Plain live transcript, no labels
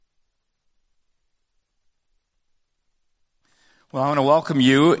Well, I want to welcome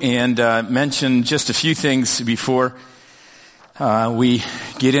you and mention just a few things before we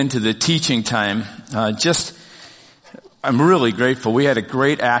get into the teaching time. I'm really grateful. We had a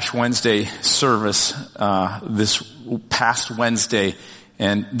great Ash Wednesday service this past Wednesday,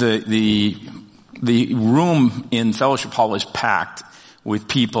 and the room in Fellowship Hall was packed with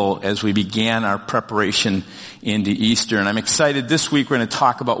people as we began our preparation into Easter. And I'm excited. This week we're going to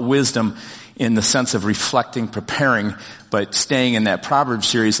talk about wisdom in the sense of reflecting, preparing, but staying in that Proverbs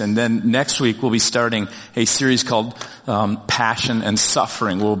series. And then next week we'll be starting a series called Passion and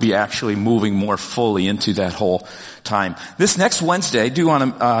Suffering. We'll be actually moving more fully into that whole time. This next Wednesday, I do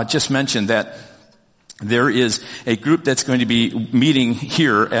want to just mention that there is a group that's going to be meeting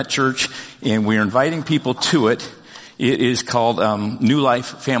here at church, and we're inviting people to it. It is called New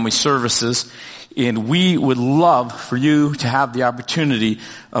Life Family Services. And we would love for you to have the opportunity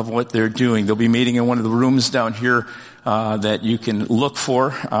of what they're doing. They'll be meeting in one of the rooms down here that you can look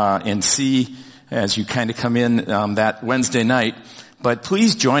for and see as you kind of come in that Wednesday night. But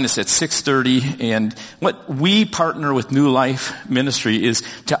please join us at 6:30. And what we partner with New Life Ministry is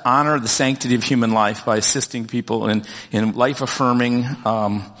to honor the sanctity of human life by assisting people in life-affirming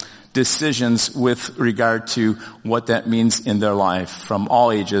decisions with regard to what that means in their life from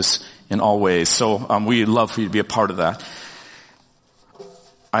all ages in all ways. So we'd love for you to be a part of that.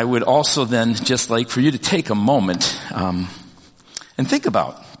 I would also then just like for you to take a moment and think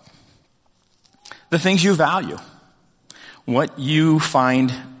about the things you value, what you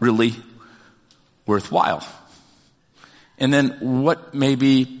find really worthwhile, and then what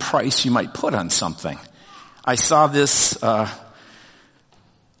maybe price you might put on something. I saw this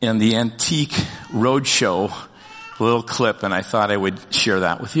in the Antique Roadshow little clip, and I thought I would share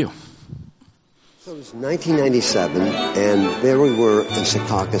that with you. So it was 1997, and there we were in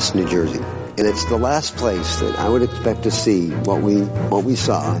Secaucus, New Jersey. And it's the last place that I would expect to see what we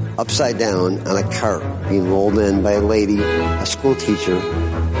saw upside down on a cart being rolled in by a lady, a school teacher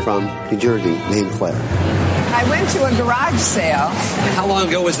from New Jersey named Claire. I went to a garage sale. How long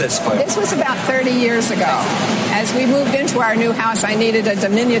ago was this, Claire? This was about 30 years ago. As we moved into our new house, I needed a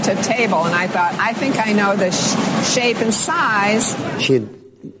diminutive table, and I thought, I think I know the shape and size. She had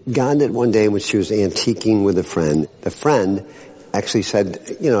gotten it one day when she was antiquing with a friend. The friend actually said,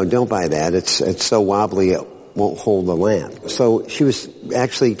 don't buy that. It's so wobbly it won't hold the lamp. So she was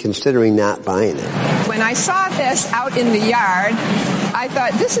actually considering not buying it. When I saw this out in the yard, I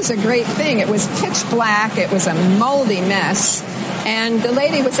thought, this is a great thing. It was pitch black. It was a moldy mess. And the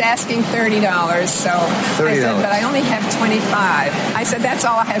lady was asking $30, so $30. I said, but I only have $25. I said, that's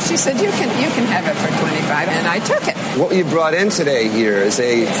all I have. She said, you can have it for $25, and I took it. What you brought in today here is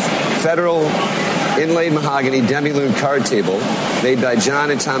a Federal inlaid mahogany demi-lune card table made by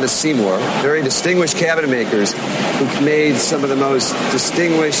John and Thomas Seymour, very distinguished cabinet makers who made some of the most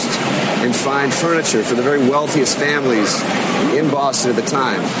distinguished and fine furniture for the very wealthiest families in Boston at the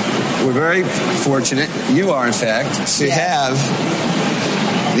time. We're very fortunate, you are in fact, to have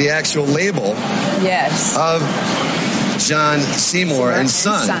the actual label of John Seymour and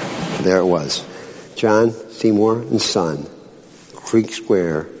Son. There it was. John Seymour and Son, Creek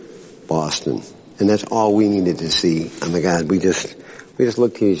Square, Boston. And that's all we needed to see. Oh my God, we just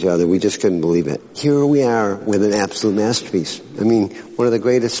looked at each other. We just couldn't believe it. Here we are with an absolute masterpiece. I mean, one of the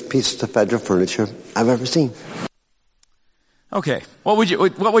greatest pieces of federal furniture I've ever seen. Okay, what would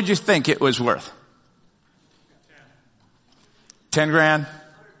you think it was worth? 10 grand?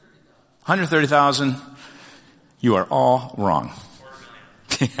 130,000? You are all wrong.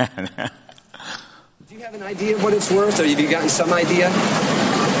 Do you have an idea of what it's worth, or have you gotten some idea?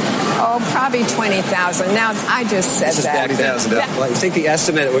 Oh, probably 20,000. Now, I just said that. 20,000. Well, I think the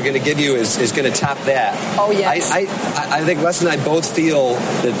estimate we're going to give you is going to top that. Oh, yes. I think Les and I both feel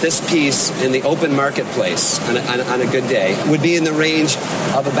that this piece in the open marketplace on a good day would be in the range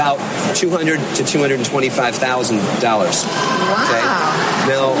of about $200,000 to $225,000. Wow. Okay?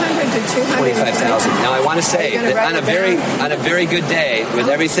 Now, 200 to 25,000. Now, I want to say that on a very good day, with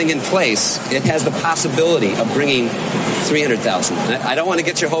everything in place, it has the possibility of bringing 300,000. I don't want to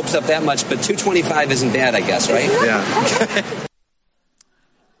get your hopes up that much, but 225 isn't bad, I guess, right? Yeah.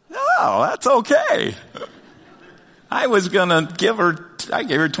 No, that's okay. I was gonna I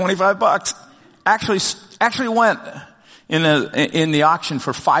gave her $25. Actually went in the auction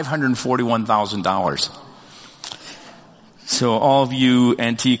for $541,000. So all of you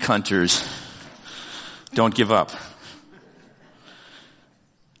antique hunters, don't give up.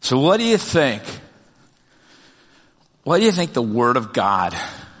 So what do you think? What do you think the Word of God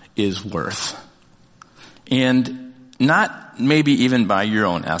is worth? And not maybe even by your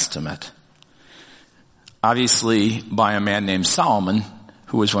own estimate. obviously by a man named Solomon,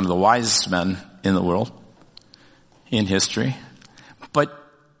 who was one of the wisest men in the world, in history, but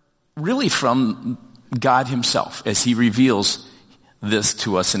really from God himself as he reveals this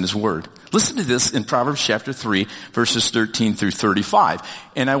to us in his word. Listen to this in Proverbs chapter 3, verses 13 through 35.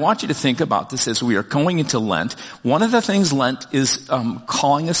 And I want you to think about this as we are going into Lent. One of the things Lent is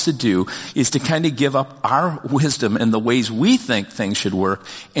calling us to do is to kind of give up our wisdom and the ways we think things should work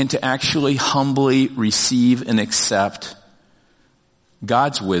and to actually humbly receive and accept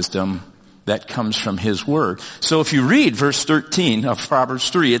God's wisdom that comes from his word. So if you read verse 13 of Proverbs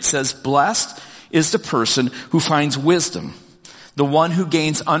 3, it says, "Blessed is the person who finds wisdom, the one who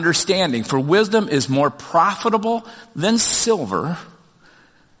gains understanding. For wisdom is more profitable than silver,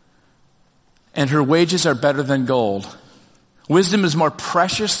 and her wages are better than gold. Wisdom is more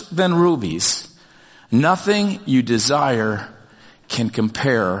precious than rubies. Nothing you desire can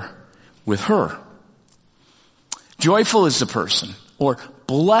compare with her." Joyful is the person, or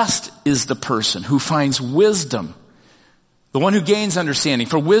blessed is the person who finds wisdom, the one who gains understanding.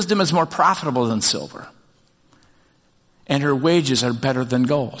 For wisdom is more profitable than silver, and her wages are better than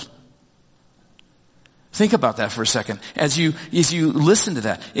gold. Think about that for a second. As you listen to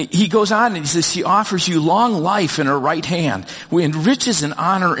that, he goes on and he says, she offers you long life in her right hand, and riches and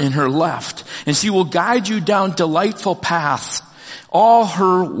honor in her left, and she will guide you down delightful paths. All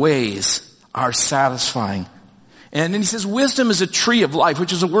her ways are satisfying. And then he says, wisdom is a tree of life,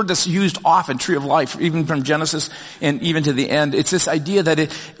 which is a word that's used often, tree of life, even from Genesis and even to the end. It's this idea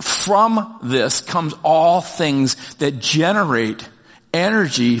that from this comes all things that generate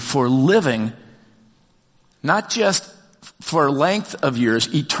energy for living, not just for length of years,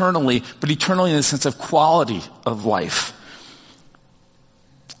 eternally, but eternally in the sense of quality of life.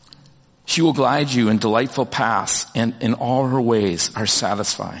 She will guide you in delightful paths, and in all her ways are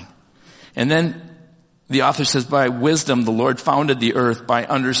satisfying. And then the author says, by wisdom the Lord founded the earth. By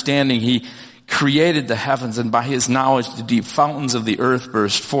understanding he created the heavens. And by his knowledge the deep fountains of the earth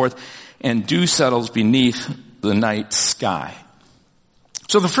burst forth, and dew settles beneath the night sky.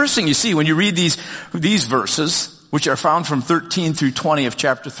 So the first thing you see when you read these verses, which are found from 13 through 20 of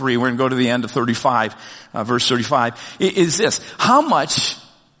chapter 3, we're going to go to the end of 35, verse 35, is this. How much,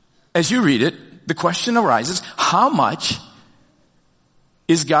 as you read it, the question arises, how much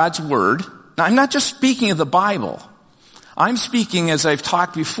is God's word? Now, I'm not just speaking of the Bible. I'm speaking, as I've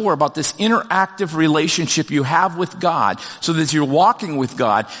talked before, about this interactive relationship you have with God, so that you're walking with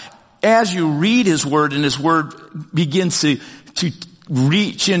God as you read his word and his word begins to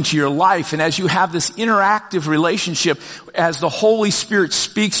reach into your life, and as you have this interactive relationship, as the Holy Spirit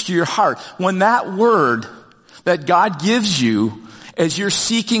speaks to your heart. When that word that God gives you, as you're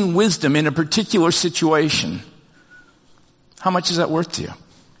seeking wisdom in a particular situation, how much is that worth to you?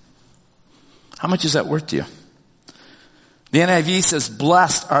 How much is that worth to you? The NIV says,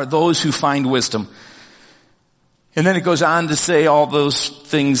 blessed are those who find wisdom. And then it goes on to say all those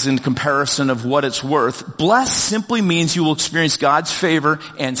things in comparison of what it's worth. Blessed simply means you will experience God's favor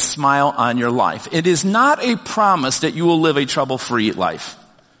and smile on your life. It is not a promise that you will live a trouble-free life.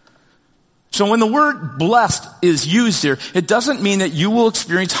 So when the word blessed is used here, it doesn't mean that you will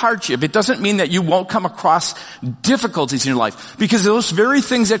experience hardship. It doesn't mean that you won't come across difficulties in your life. Because those very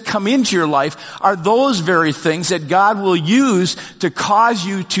things that come into your life are those very things that God will use to cause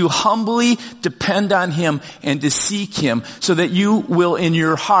you to humbly depend on him and to seek him, so that you will in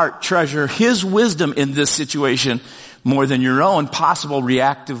your heart treasure his wisdom in this situation more than your own possible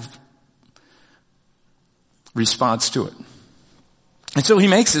reactive response to it. And so he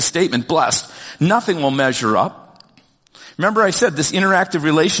makes this statement, blessed. Nothing will measure up. Remember I said this interactive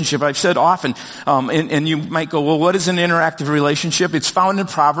relationship, I've said often, and you might go, well, what is an interactive relationship? It's found in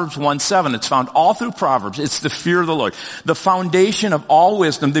Proverbs 1:7. It's found all through Proverbs. It's the fear of the Lord. The foundation of all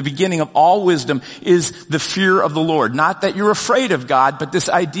wisdom, the beginning of all wisdom is the fear of the Lord. Not that you're afraid of God, but this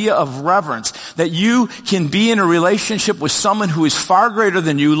idea of reverence, that you can be in a relationship with someone who is far greater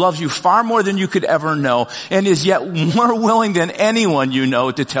than you, loves you far more than you could ever know, and is yet more willing than anyone you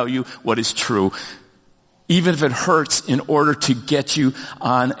know to tell you what is true, even if it hurts, in order to get you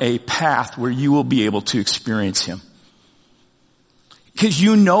on a path where you will be able to experience him. Because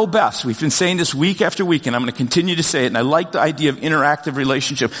you know best. We've been saying this week after week, and I'm going to continue to say it, and I like the idea of interactive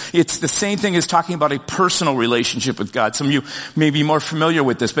relationship. It's the same thing as talking about a personal relationship with God. Some of you may be more familiar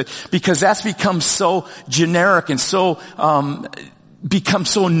with this, but because that's become so generic and so become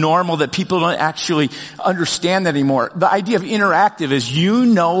so normal that people don't actually understand that anymore. The idea of interactive is you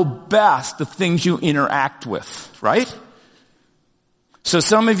know best the things you interact with, right? So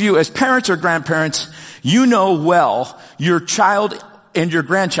some of you as parents or grandparents, you know well your child and your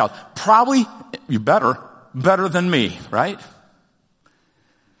grandchild. Probably, you better, better than me, right?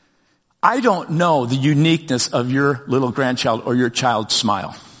 I don't know the uniqueness of your little grandchild or your child's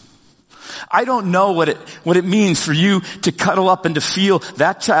smile. I don't know what it means for you to cuddle up and to feel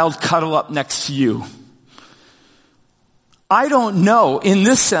that child cuddle up next to you. I don't know, in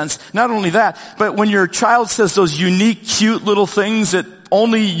this sense, not only that, but when your child says those unique, cute little things that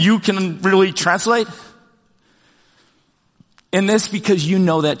only you can really translate. And that's because you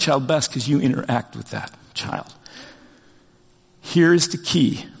know that child best, because you interact with that child. Here's the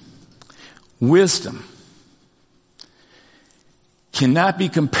key. Wisdom cannot be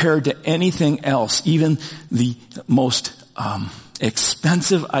compared to anything else, even the most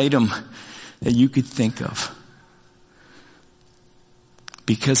expensive item that you could think of.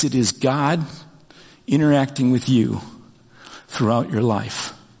 Because it is God interacting with you throughout your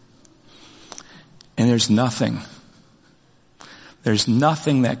life. And there's nothing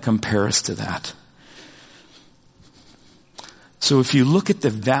that compares to that. So if you look at the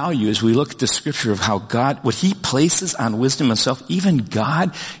value, as we look at the scripture of how God, what he places on wisdom himself, even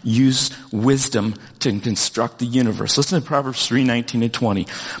God used wisdom to construct the universe. Listen to Proverbs 3:19-20.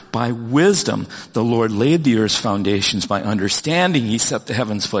 By wisdom, the Lord laid the earth's foundations. By understanding, he set the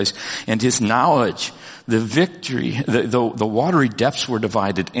heavens place. And his knowledge, the victory, the watery depths were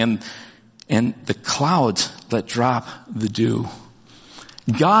divided, and the clouds let drop the dew.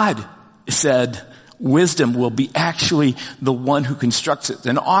 God said, wisdom will be actually the one who constructs it.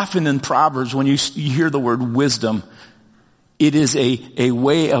 And often in Proverbs, when you hear the word wisdom, it is a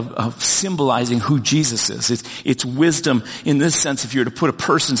way of symbolizing who Jesus is. It's wisdom in this sense. If you were to put a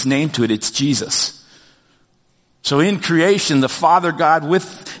person's name to it, it's Jesus. So in creation, the Father God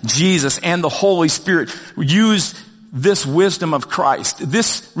with Jesus and the Holy Spirit used this wisdom of Christ,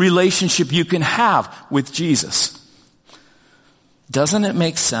 this relationship you can have with Jesus. Doesn't it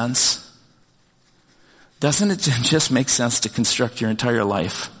make sense? Doesn't it just make sense to construct your entire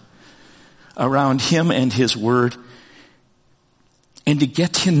life around him and his word, and to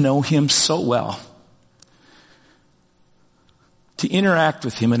get to know him so well, to interact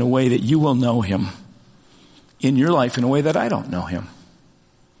with him in a way that you will know him in your life in a way that I don't know him?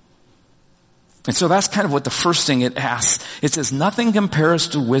 And so that's kind of what the first thing it asks. It says, nothing compares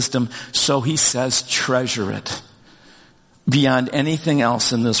to wisdom, so he says, treasure it. Beyond anything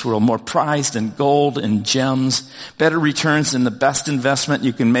else in this world, more prized than gold and gems, better returns than the best investment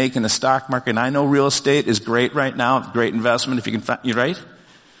you can make in the stock market. And I know real estate is great right now, great investment if you can find, you're right?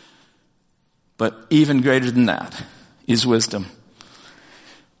 But even greater than that is wisdom.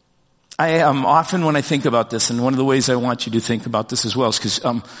 I often when I think about this, and one of the ways I want you to think about this as well is because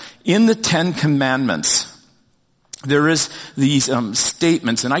in the 10 Commandments, there is these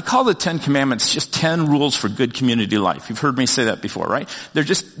statements, and I call the 10 Commandments just 10 rules for good community life. You've heard me say that before, right?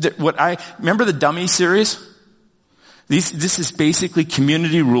 Remember the Dummy series? This is basically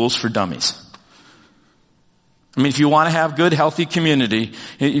community rules for dummies. I mean, if you want to have good, healthy community,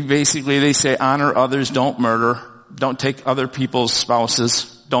 basically they say honor others, don't murder, don't take other people's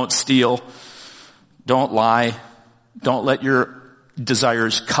spouses, don't steal, don't lie, don't let your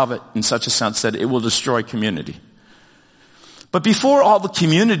desires covet in such a sense that it will destroy community. But before all the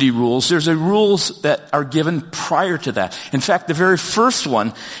community rules, there's rules that are given prior to that. In fact, the very first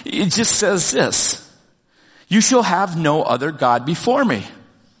one, it just says this: you shall have no other God before me.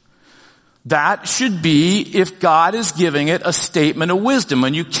 That should be, if God is giving it, a statement of wisdom.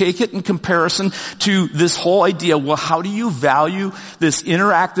 When you take it in comparison to this whole idea, well, how do you value this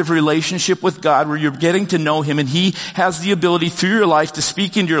interactive relationship with God where you're getting to know him and he has the ability through your life to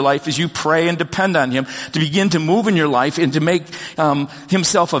speak into your life as you pray and depend on him, to begin to move in your life and to make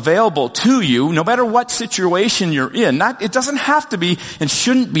himself available to you no matter what situation you're in. It doesn't have to be and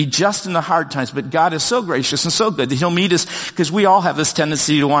shouldn't be just in the hard times, but God is so gracious and so good that he'll meet us, because we all have this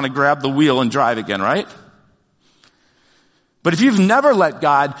tendency to want to grab the wheel and drive again, right? But if you've never let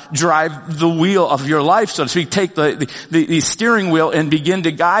God drive the wheel of your life, so to speak, take the steering wheel and begin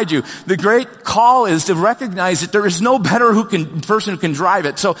to guide you, the great call is to recognize that there is no better person who can drive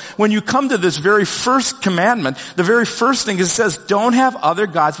it. So when you come to this very first commandment, the very first thing is it says, don't have other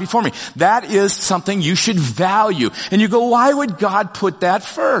gods before me. That is something you should value. And you go, why would God put that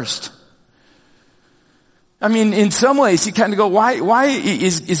first? I mean, in some ways you kind of go, why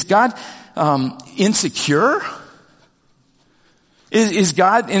is God insecure? Is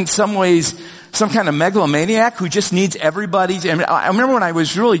God in some ways some kind of megalomaniac who just needs everybody's? I remember when I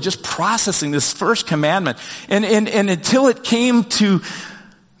was really just processing this first commandment, and until it came to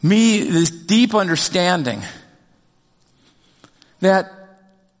me, this deep understanding that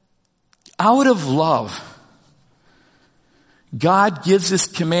out of love, God gives this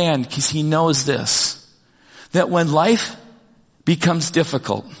command because he knows this: that when life becomes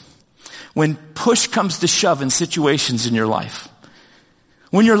difficult, when push comes to shove in situations in your life,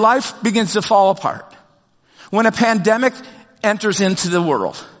 when your life begins to fall apart, when a pandemic enters into the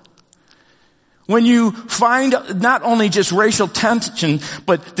world, when you find not only just racial tension,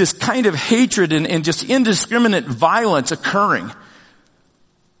 but this kind of hatred and just indiscriminate violence occurring,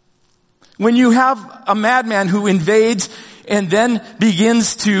 when you have a madman who invades and then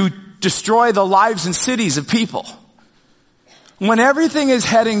begins to destroy the lives and cities of people, when everything is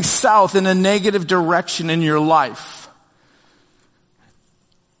heading south in a negative direction in your life,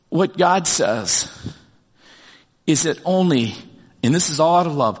 what God says is that only, and this is all out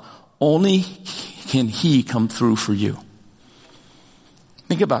of love, only can He come through for you.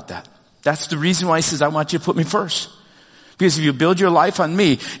 Think about that. That's the reason why He says, I want you to put me first. Because if you build your life on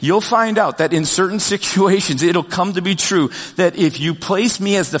me, you'll find out that in certain situations, it'll come to be true that if you place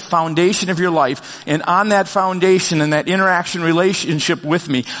me as the foundation of your life, and on that foundation and that interaction relationship with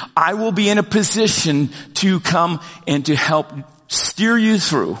me, I will be in a position to come and to help steer you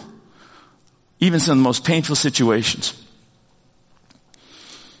through even some of the most painful situations.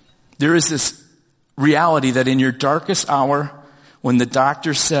 There is this reality that in your darkest hour, when the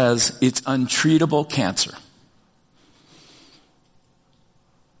doctor says it's untreatable cancer,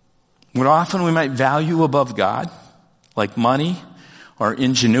 what often we might value above God, like money or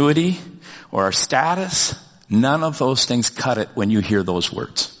ingenuity or our status, none of those things cut it when you hear those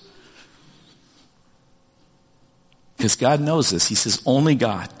words. Because God knows this. He says only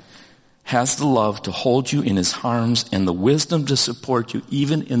God has the love to hold you in His arms and the wisdom to support you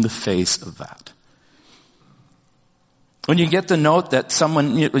even in the face of that. When you get the note that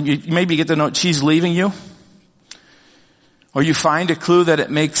you maybe get the note she's leaving you, or you find a clue that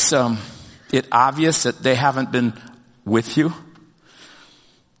it makes it obvious that they haven't been with you,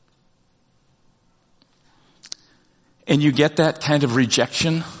 and you get that kind of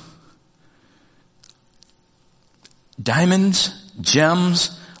rejection, diamonds,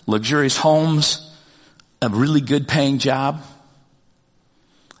 gems, luxurious homes, a really good paying job,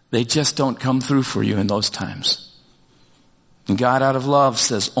 they just don't come through for you in those times. And God out of love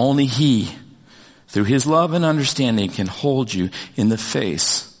says only He, through His love and understanding, can hold you in the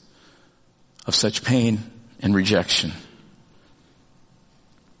face of such pain and rejection.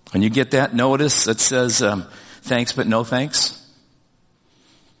 When you get that notice that says, thanks but no thanks,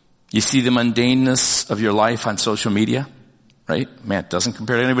 you see the mundaneness of your life on social media, right? Man, it doesn't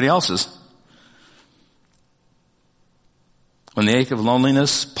compare to anybody else's. When the ache of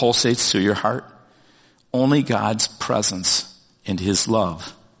loneliness pulsates through your heart, only God's presence and His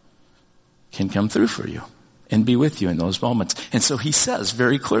love can come through for you and be with you in those moments. And so He says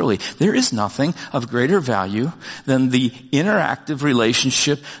very clearly, there is nothing of greater value than the interactive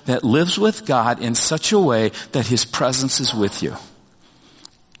relationship that lives with God in such a way that His presence is with you.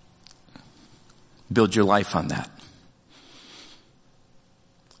 Build your life on that.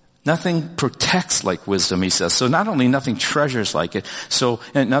 Nothing protects like wisdom, He says. So not only nothing treasures like it,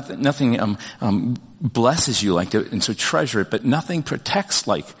 nothing blesses you like it, and so treasure it, but nothing protects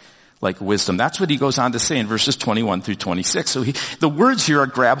like wisdom. That's what he goes on to say in verses 21 through 26. So the words here are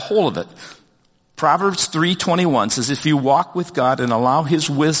grab hold of it. Proverbs 3:21 says, if you walk with God and allow His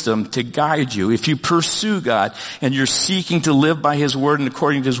wisdom to guide you, if you pursue God and you're seeking to live by His word and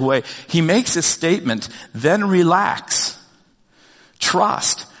according to His way, He makes a statement, then relax.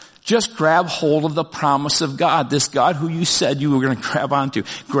 Trust. Just grab hold of the promise of God, this God who you said you were going to grab onto.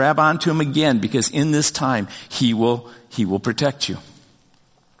 Grab onto Him again, because in this time, He will protect you.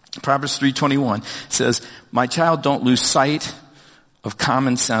 Proverbs 3:21 says, my child, don't lose sight of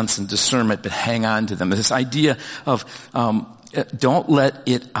common sense and discernment, but hang on to them. This idea of, don't let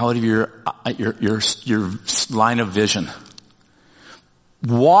it out of your line of vision.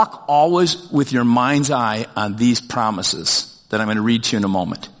 Walk always with your mind's eye on these promises that I'm going to read to you in a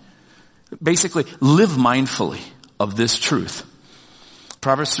moment. Basically, live mindfully of this truth.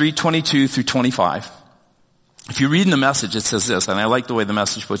 Proverbs 3:22 through 25. If you read in the Message, it says this, and I like the way the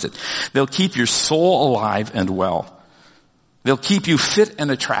Message puts it. They'll keep your soul alive and well. They'll keep you fit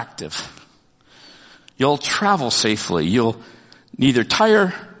and attractive. You'll travel safely. You'll neither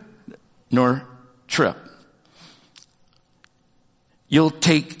tire nor trip. You'll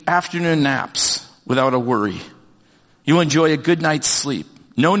take afternoon naps without a worry. You'll enjoy a good night's sleep.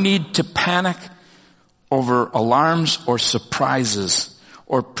 No need to panic over alarms or surprises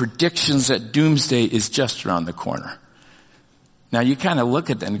or predictions that doomsday is just around the corner. Now you kind of look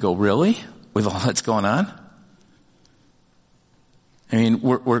at that and go, really? With all that's going on? I mean,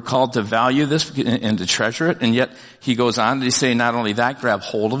 we're called to value this and to treasure it, and yet he goes on to say not only that, grab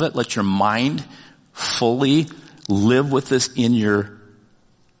hold of it, let your mind fully live with this in your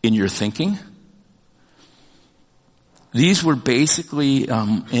thinking? These were basically,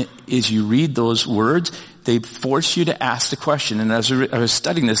 as you read those words, they force you to ask the question. And as I was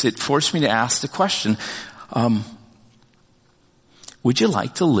studying this, it forced me to ask the question, would you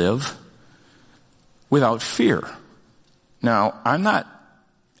like to live without fear? Now, I'm not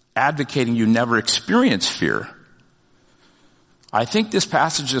advocating you never experience fear. I think this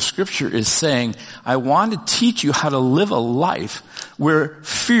passage of Scripture is saying, I want to teach you how to live a life where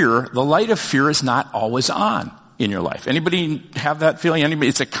fear, the light of fear, is not always on in your life. Anybody have that feeling? Anybody?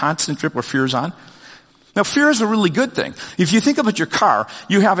 It's a constant trip where fear is on? Now, fear is a really good thing. If you think about your car,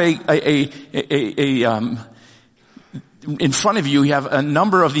 you have in front of you, you have a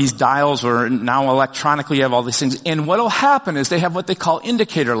number of these dials, or now electronically you have all these things. And what will happen is they have what they call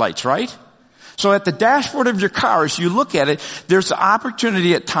indicator lights, right? So at the dashboard of your car, as you look at it, there's the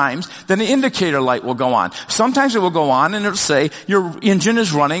opportunity at times that an indicator light will go on. Sometimes it will go on and it'll say your engine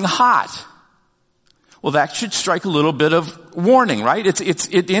is running hot. Well, that should strike a little bit of warning, right?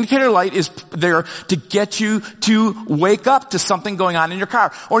 The indicator light is there to get you to wake up to something going on in your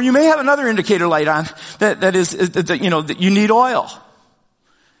car. Or you may have another indicator light on that you need oil.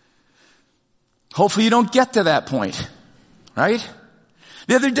 Hopefully you don't get to that point, right?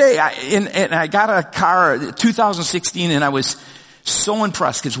 The other day, I got a car, 2016, and I was so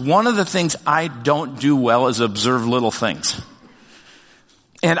impressed because one of the things I don't do well is observe little things.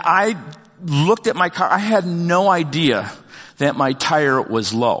 And I looked at my car. I had no idea that my tire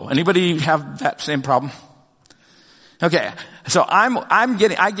was low. Anybody have that same problem? Okay. So I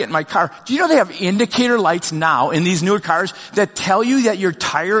get in my car. Do you know they have indicator lights now in these newer cars that tell you that your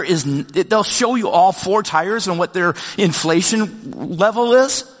tire they'll show you all four tires and what their inflation level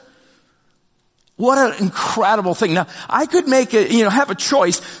is? What an incredible thing. Now, I could have a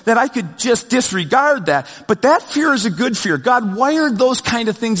choice that I could just disregard that, but that fear is a good fear. God wired those kind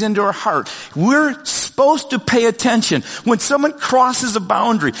of things into our heart. We're supposed to pay attention. When someone crosses a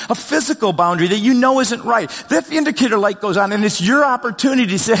boundary, a physical boundary that you know isn't right, that indicator light goes on and it's your opportunity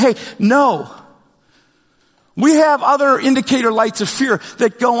to say, hey, no. We have other indicator lights of fear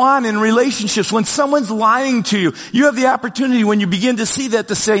that go on in relationships. When someone's lying to you, you have the opportunity when you begin to see that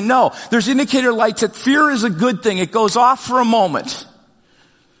to say, no, there's indicator lights that fear is a good thing. It goes off for a moment.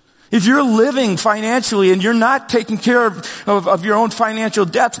 If you're living financially and you're not taking care of your own financial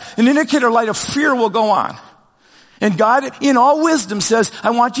debts, an indicator light of fear will go on. And God, in all wisdom, says,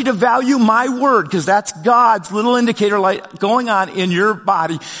 I want you to value my word, because that's God's little indicator light going on in your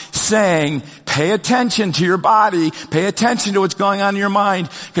body, saying, pay attention to your body, pay attention to what's going on in your mind,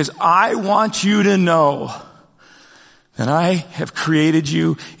 because I want you to know that I have created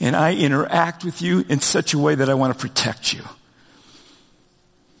you and I interact with you in such a way that I want to protect you.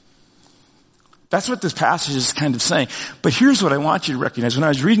 That's what this passage is kind of saying. But here's what I want you to recognize. When I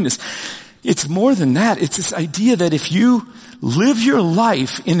was reading this, it's more than that. It's this idea that if you live your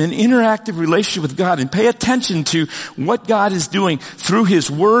life in an interactive relationship with God and pay attention to what God is doing through His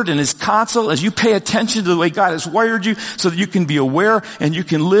Word and His counsel, as you pay attention to the way God has wired you so that you can be aware and you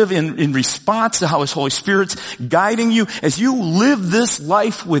can live in response to how His Holy Spirit's guiding you, as you live this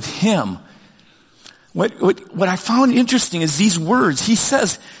life with Him. What I found interesting is these words. He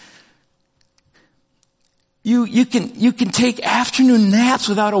says, you can take afternoon naps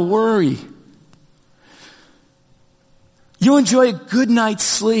without a worry. You enjoy a good night's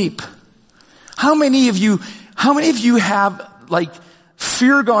sleep. How many of you have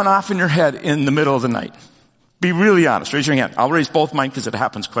fear going off in your head in the middle of the night? Be really honest. Raise your hand. I'll raise both mine because it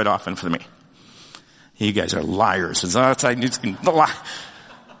happens quite often for me. You guys are liars. Often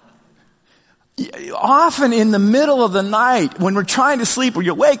in the middle of the night, when we're trying to sleep, or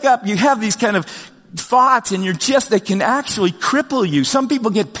you wake up, you have these kind of thoughts and they can actually cripple you. Some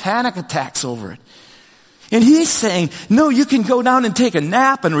people get panic attacks over it. And he's saying, no, you can go down and take a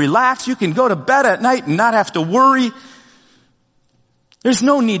nap and relax. You can go to bed at night and not have to worry. There's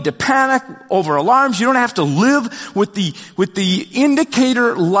no need to panic over alarms. You don't have to live with the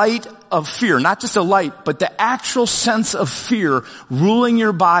indicator light of fear. Not just a light, but the actual sense of fear ruling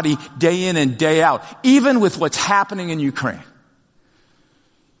your body day in and day out, even with what's happening in Ukraine.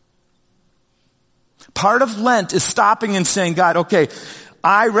 Part of Lent is stopping and saying, God, okay,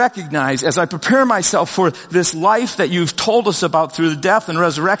 I recognize as I prepare myself for this life that you've told us about through the death and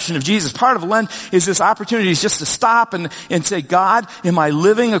resurrection of Jesus, part of Lent is this opportunity just to stop and say, God, am I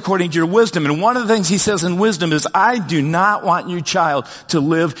living according to your wisdom? And one of the things he says in wisdom is, I do not want you, child, to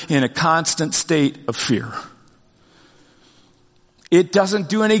live in a constant state of fear. It doesn't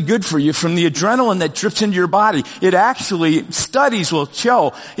do any good for you. From the adrenaline that drips into your body, it actually, studies will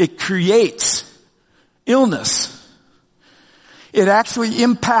show, it creates illness. It actually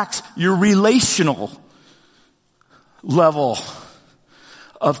impacts your relational level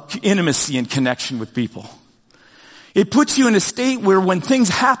of intimacy and connection with people. It puts you in a state where when things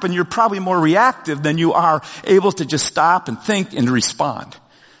happen, you're probably more reactive than you are able to just stop and think and respond.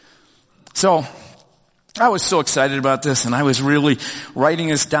 So, I was so excited about this, and I was really writing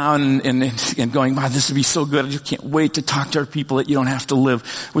this down and going, wow, this would be so good. I just can't wait to talk to our people that you don't have to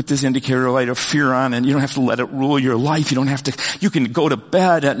live with this indicator light of fear on, and you don't have to let it rule your life. You can go to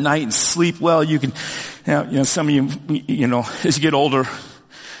bed at night and sleep well. You can, some of you, as you get older,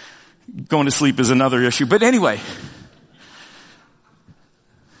 going to sleep is another issue. But anyway,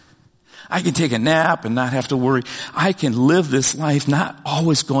 I can take a nap and not have to worry. I can live this life not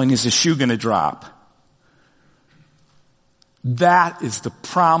always going, is the shoe going to drop? That is the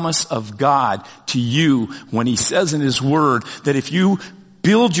promise of God to you when He says in His Word that if you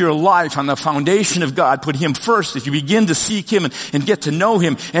build your life on the foundation of God, put Him first, if you begin to seek Him and get to know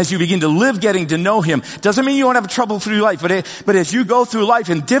Him, as you begin to live getting to know Him, doesn't mean you won't have trouble through life, but as you go through life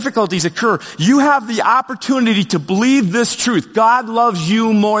and difficulties occur, you have the opportunity to believe this truth. God loves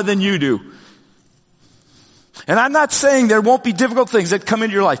you more than you do. And I'm not saying there won't be difficult things that come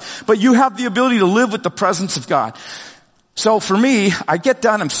into your life, but you have the ability to live with the presence of God. So for me, I get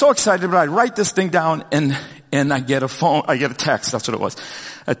done, I'm so excited, but I write this thing down and I get a text, that's what it was,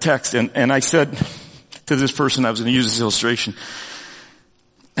 a text, and I said to this person, I was going to use this illustration,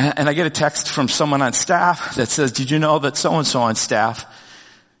 and I get a text from someone on staff that says, did you know that so-and-so on staff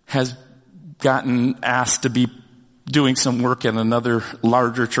has gotten asked to be doing some work at another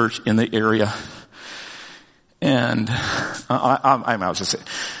larger church in the area? And I was just saying,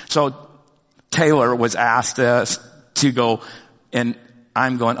 so Taylor was asked to go, and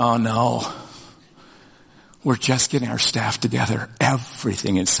I'm going, oh no, we're just getting our staff together.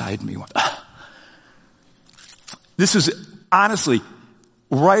 Everything inside me went, ah. This was honestly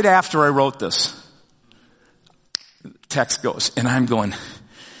right after I wrote this. Text goes, and I'm going,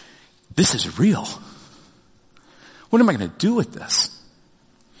 this is real. What am I going to do with this?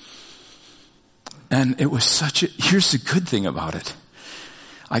 And it was here's the good thing about it.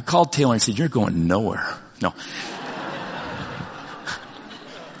 I called Taylor and said, you're going nowhere. No.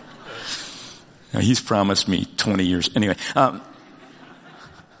 Now, he's promised me 20 years. Anyway,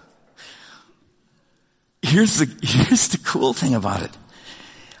 here's the cool thing about it.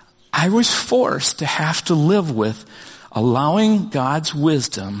 I was forced to have to live with allowing God's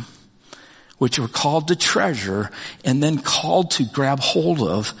wisdom, which we're called to treasure, and then called to grab hold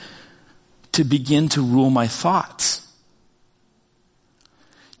of, to begin to rule my thoughts.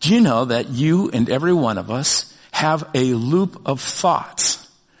 Do you know that you and every one of us have a loop of thoughts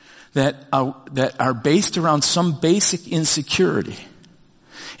that are based around some basic insecurity?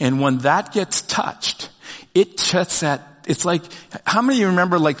 And when that gets touched, it sets that, it's like, how many of you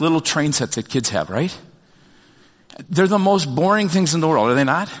remember like little train sets that kids have, right? They're the most boring things in the world, are they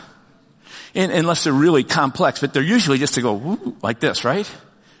not? Unless they're really complex, but they're usually just to go woo, like this, right?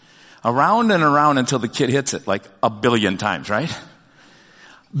 Around and around until the kid hits it like 1 billion times, right?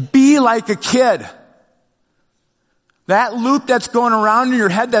 Be like a kid. That loop that's going around in your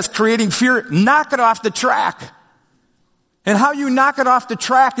head that's creating fear, knock it off the track. And how you knock it off the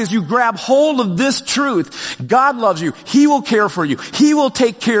track is you grab hold of this truth. God loves you. He will care for you. He will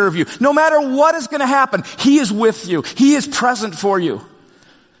take care of you. No matter what is going to happen, He is with you. He is present for you.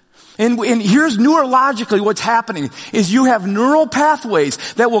 And here's neurologically what's happening is you have neural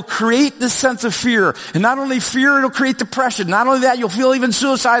pathways that will create this sense of fear. And not only fear, it'll create depression. Not only that, you'll feel even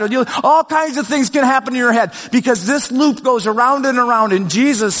suicidal. All kinds of things can happen in your head because this loop goes around and around. And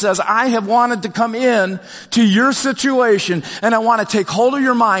Jesus says, I have wanted to come in to your situation and I want to take hold of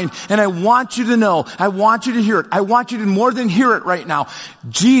your mind and I want you to know, I want you to hear it. I want you to more than hear it right now.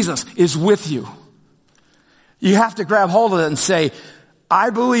 Jesus is with you. You have to grab hold of it and say, I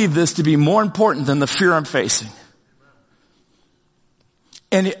believe this to be more important than the fear I'm facing.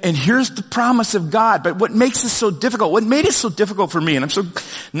 And here's the promise of God. But what makes this so difficult, what made it so difficult for me, and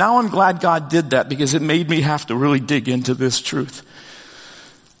now I'm glad God did that because it made me have to really dig into this truth.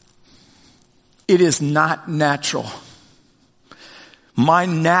 It is not natural. My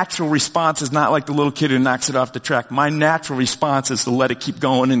natural response is not like the little kid who knocks it off the track. My natural response is to let it keep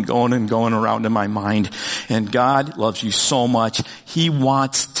going and going and going around in my mind. And God loves you so much. He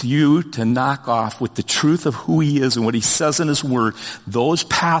wants you to knock off with the truth of who He is and what He says in His Word, those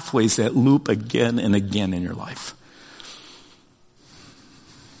pathways that loop again and again in your life.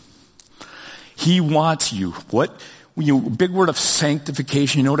 He wants you. big word of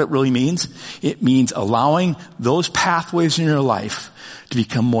sanctification, you know what it really means? It means allowing those pathways in your life to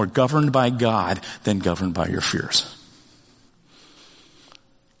become more governed by God than governed by your fears.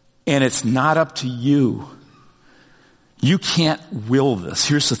 And it's not up to you. You can't will this.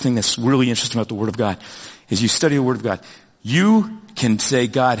 Here's the thing that's really interesting about the Word of God. As you study the Word of God, you can say,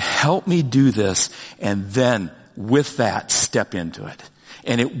 God, help me do this, and then with that, step into it.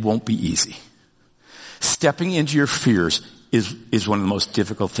 And it won't be easy. Stepping into your fears is one of the most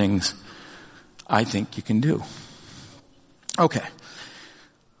difficult things I think you can do. Okay.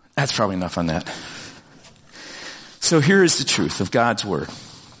 That's probably enough on that. So here is the truth of God's Word.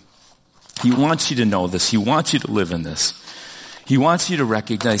 He wants you to know this. He wants you to live in this. He wants you to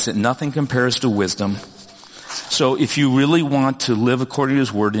recognize that nothing compares to wisdom. So if you really want to live according to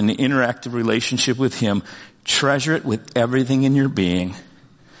His Word in an interactive relationship with Him, treasure it with everything in your being.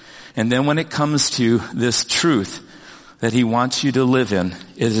 And then when it comes to this truth that He wants you to live in,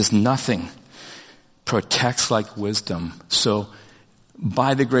 it is nothing protects like wisdom. So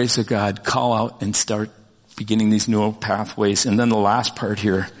by the grace of God, call out and start beginning these neural pathways. And then the last part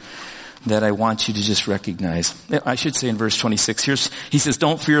here that I want you to just recognize. I should say in verse 26, he says,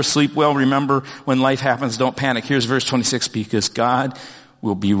 don't fear, sleep well. Remember, when life happens, don't panic. Here's verse 26, because God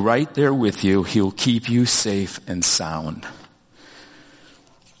will be right there with you. He'll keep you safe and sound.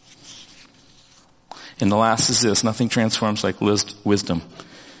 And the last is this, nothing transforms like wisdom.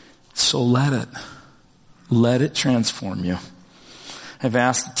 So let it transform you. I've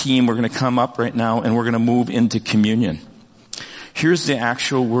asked the team, we're going to come up right now and we're going to move into communion. Here's the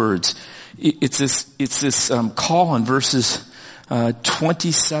actual words. It's this call in verses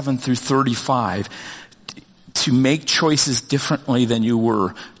 27 through 35 to make choices differently than you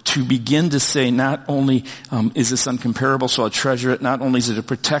were, to begin to say, not only is this uncomparable, so I'll treasure it, not only is it a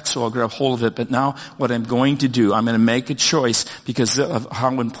protect, so I'll grab hold of it, but now what I'm going to do, I'm going to make a choice because of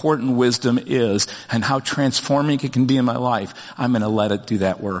how important wisdom is and how transforming it can be in my life. I'm going to let it do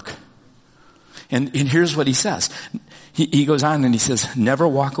that work. And here's what he says. He goes on and he says, never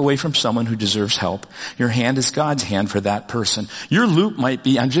walk away from someone who deserves help. Your hand is God's hand for that person. Your loop might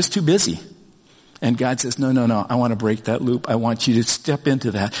be, I'm just too busy. And God says, no, I want to break that loop. I want you to step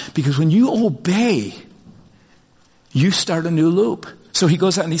into that. Because when you obey, you start a new loop. So he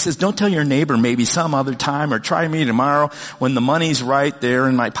goes out and he says, don't tell your neighbor maybe some other time or try me tomorrow when the money's right there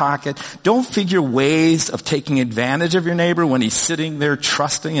in my pocket. Don't figure ways of taking advantage of your neighbor when he's sitting there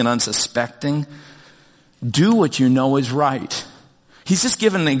trusting and unsuspecting. Do what you know is right. He's just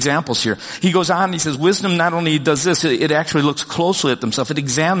giving examples here. He goes on and he says, wisdom not only does this, it actually looks closely at themselves. It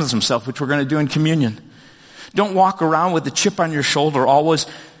examines himself, which we're going to do in communion. Don't walk around with a chip on your shoulder, always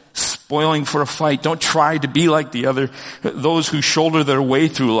spoiling for a fight. Don't try to be like those who shoulder their way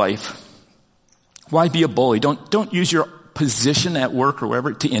through life. Why be a bully? Don't use your position at work or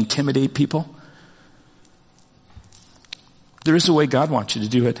wherever to intimidate people. There is a way God wants you to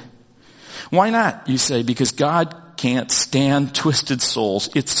do it. Why not, you say? Because God can't stand twisted souls.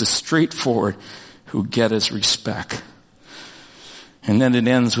 It's the straightforward who get his respect. And then it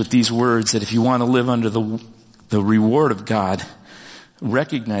ends with these words that if you want to live under the reward of God,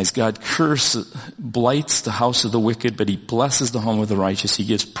 recognize God blights the house of the wicked, but he blesses the home of the righteous. He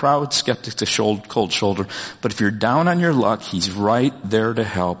gives proud skeptics a cold shoulder. But if you're down on your luck, he's right there to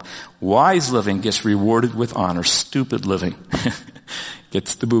help. Wise living gets rewarded with honor. Stupid living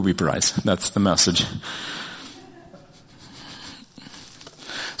gets the booby prize. That's the message.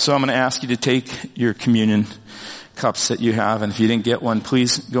 So I'm going to ask you to take your communion cups that you have, and if you didn't get one,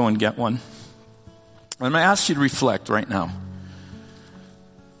 please go and get one. I'm going to ask you to reflect right now.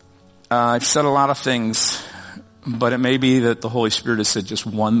 I've said a lot of things, but it may be that the Holy Spirit has said just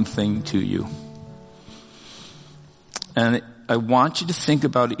one thing to you. And I want you to think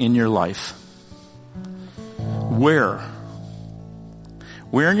about in your life, where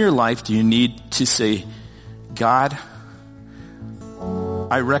in your life do you need to say, God,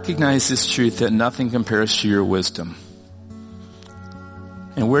 I recognize this truth that nothing compares to your wisdom.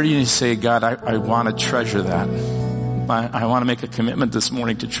 And where do you need to say, God, I want to treasure that. I want to make a commitment this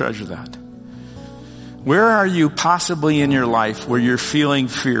morning to treasure that. Where are you possibly in your life where you're feeling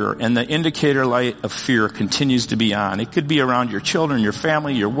fear and the indicator light of fear continues to be on? It could be around your children, your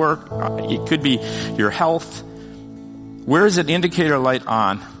family, your work. It could be your health. Where is that indicator light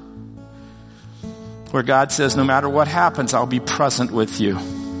on? Where God says, no matter what happens, I'll be present with you.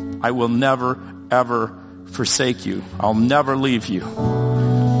 I will never, ever forsake you. I'll never leave you.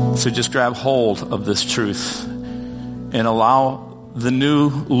 So just grab hold of this truth and allow the new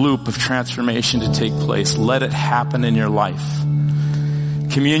loop of transformation to take place. Let it happen in your life.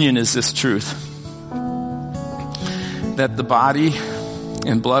 Communion is this truth. that the body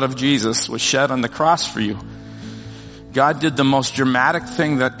and blood of Jesus was shed on the cross for you, God did the most dramatic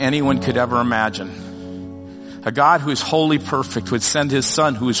thing that anyone could ever imagine. A God who is wholly perfect would send his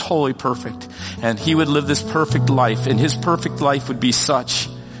son who is wholly perfect, and he would live this perfect life, and his perfect life would be such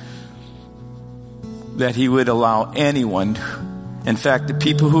that he would allow anyone. In fact, the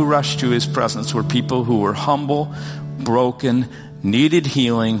people who rushed to his presence were people who were humble, broken, needed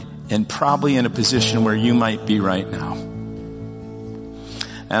healing, and probably in a position where you might be right now.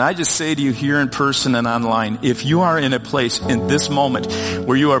 And I just say to you here in person and online, if you are in a place in this moment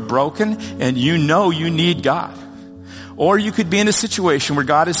where you are broken and you know you need God, or you could be in a situation where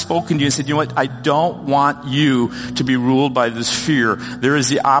God has spoken to you and said, you know what, I don't want you to be ruled by this fear. There is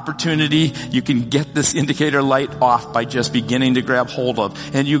the opportunity. You can get this indicator light off by just beginning to grab hold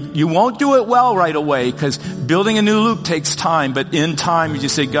of. And you won't do it well right away, because building a new loop takes time. But in time, you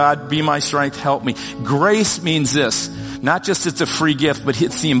just say, God, be my strength, help me. Grace means this. Not just it's a free gift, but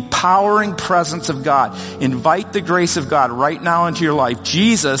it's the empowering presence of God. Invite the grace of God right now into your life.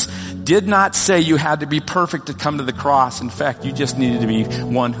 Jesus did not say you had to be perfect to come to the cross. In fact, you just needed to be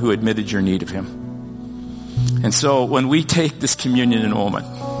one who admitted your need of him. And so when we take this communion in a moment,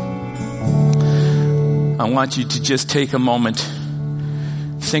 I want you to just take a moment,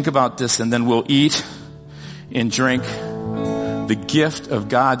 think about this, and then we'll eat and drink the gift of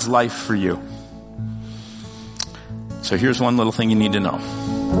God's life for you. So here's one little thing you need to know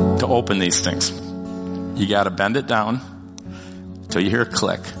to open these things. You got to bend it down until you hear a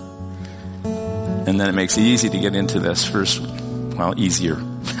click. And then it makes it easy to get into this first, well, easier.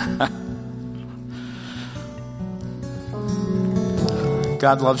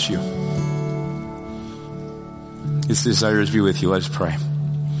 God loves you. His desire is to be with you. Let us pray.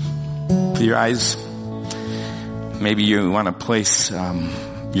 For your eyes, maybe you want to place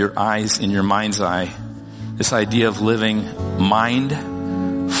your eyes in your mind's eye. This idea of living mind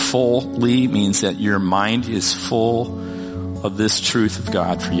fully means that your mind is full of this truth of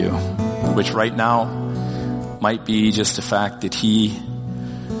God for you, which right now might be just the fact that he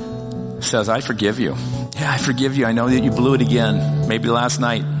says, I forgive you. Yeah, I forgive you. I know that you blew it again. Maybe last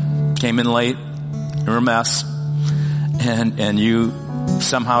night, came in late, you were a mess, and you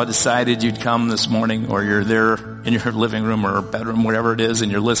somehow decided you'd come this morning, or you're there in your living room or bedroom, whatever it is,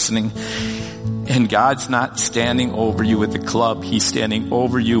 and you're listening. And God's not standing over you with a club. He's standing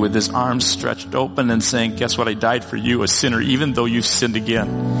over you with his arms stretched open and saying, guess what? I died for you, a sinner, even though you've sinned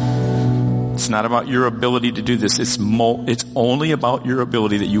again. It's not about your ability to do this. It's only about your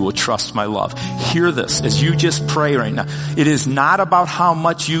ability that you will trust my love. Hear this as you just pray right now. It is not about how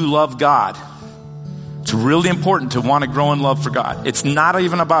much you love God. It's really important to want to grow in love for God. It's not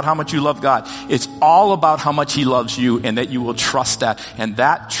even about how much you love God. It's all about how much he loves you, and that you will trust that. And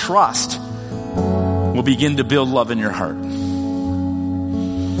that trust will begin to build love in your heart.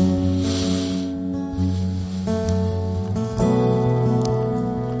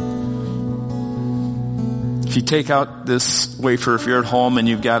 If you take out this wafer, if you're at home and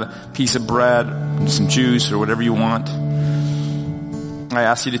you've got a piece of bread, some juice, or whatever you want, I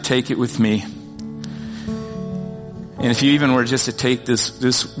ask you to take it with me. And if you even were just to take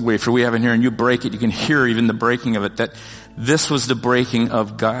this wafer we have in here and you break it, you can hear even the breaking of it, that this was the breaking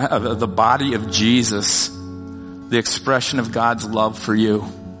of God, of the body of Jesus, the expression of God's love for you.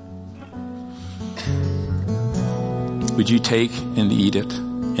 Would you take and eat it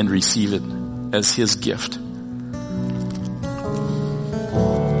and receive it as his gift?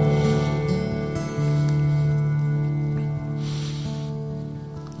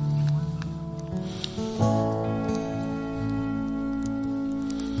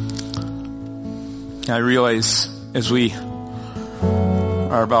 I realize as we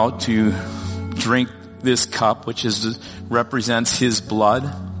are about to drink this cup, which represents his blood,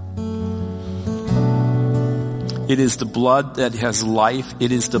 it is the blood that has life.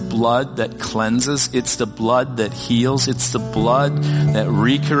 It is the blood that cleanses. It's the blood that heals. It's the blood that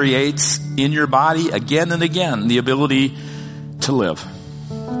recreates in your body again and again the ability to live.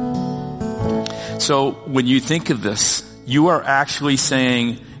 So when you think of this, you are actually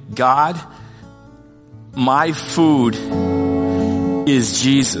saying, God, my food is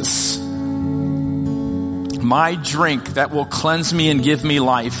Jesus. My drink that will cleanse me and give me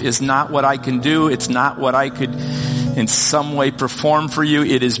life is not what I can do. It's not what I could in some way perform for you.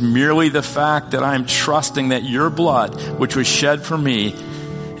 It is merely the fact that I'm trusting that your blood, which was shed for me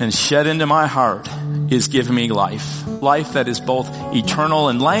and shed into my heart, is giving me life. Life that is both eternal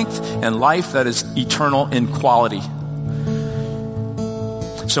in length and life that is eternal in quality.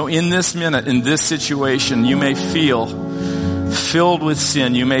 So in this minute, in this situation, you may feel filled with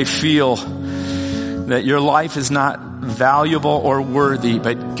sin. You may feel that your life is not valuable or worthy,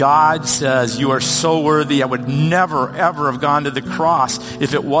 but God says you are so worthy. I would never, ever have gone to the cross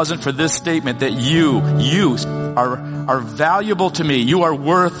if it wasn't for this statement that you are valuable to me. You are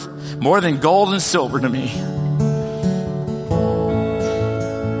worth more than gold and silver to me.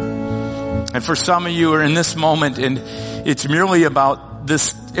 And for some of you who are in this moment, and it's merely about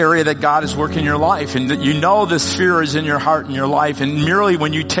this area that God is working in your life, and that you know this fear is in your heart and your life, and merely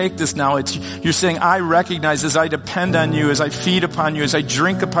when you take this now, you're saying, I recognize as I depend on you, as I feed upon you, as I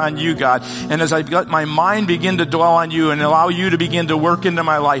drink upon you, God, and as I let my mind begin to dwell on you and allow you to begin to work into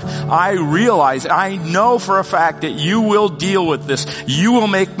my life, I realize, I know for a fact that you will deal with this. You will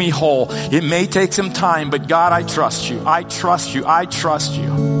make me whole. It may take some time, but God, I trust you. I trust you. I trust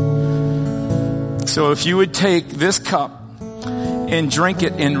you. So if you would take this cup and drink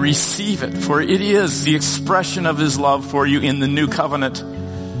it and receive it, for it is the expression of his love for you in the new covenant,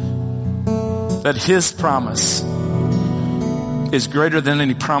 that his promise is greater than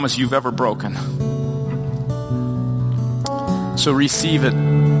any promise you've ever broken. So receive it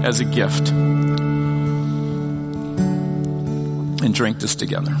as a gift and drink this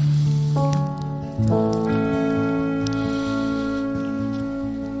together.